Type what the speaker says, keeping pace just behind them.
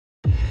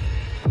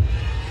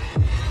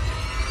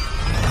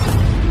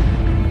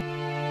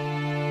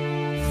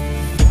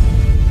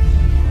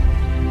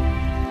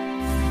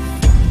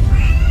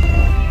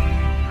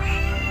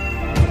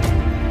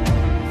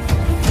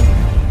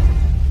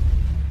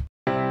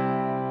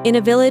In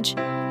a village,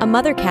 a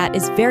mother cat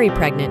is very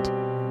pregnant,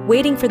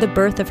 waiting for the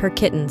birth of her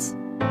kittens.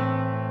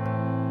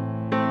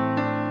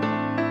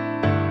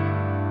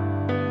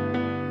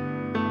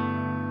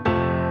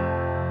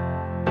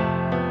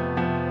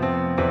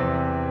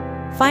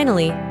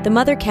 Finally, the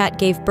mother cat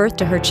gave birth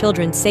to her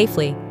children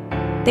safely.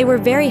 They were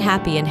very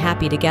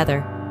happy together.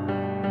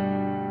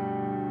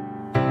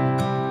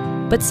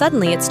 But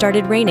suddenly it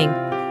started raining.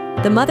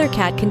 The mother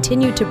cat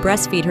continued to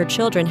breastfeed her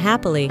children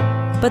happily,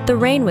 but the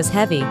rain was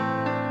heavy.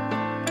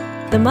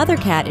 The mother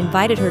cat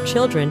invited her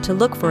children to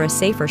look for a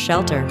safer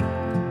shelter.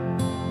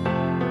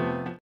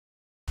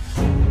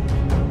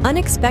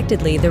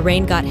 Unexpectedly, the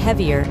rain got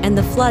heavier and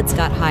the floods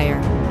got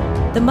higher.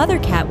 The mother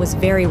cat was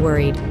very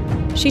worried.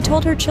 She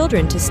told her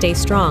children to stay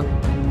strong,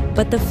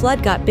 but the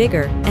flood got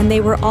bigger and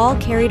they were all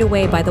carried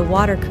away by the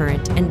water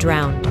current and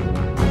drowned.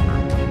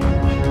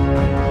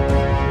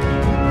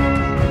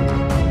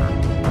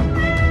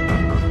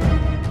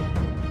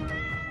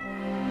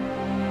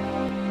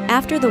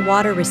 After the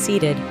water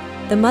receded,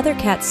 the mother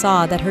cat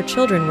saw that her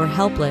children were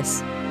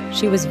helpless.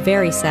 She was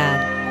very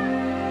sad.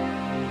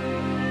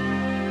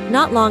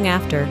 Not long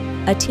after,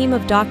 a team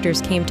of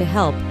doctors came to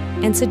help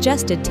and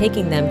suggested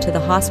taking them to the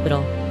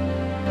hospital.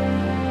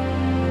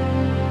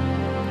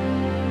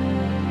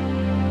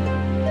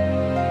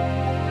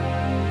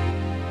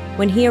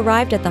 When he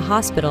arrived at the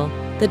hospital,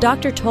 the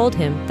doctor told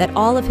him that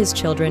all of his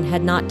children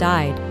had not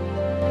died.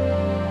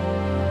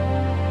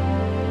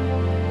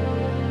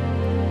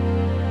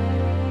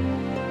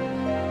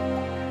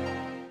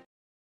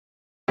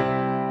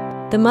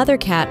 The mother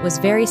cat was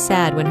very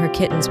sad when her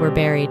kittens were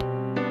buried.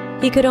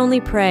 He could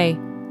only pray,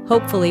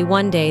 hopefully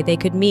one day they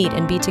could meet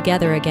and be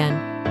together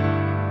again.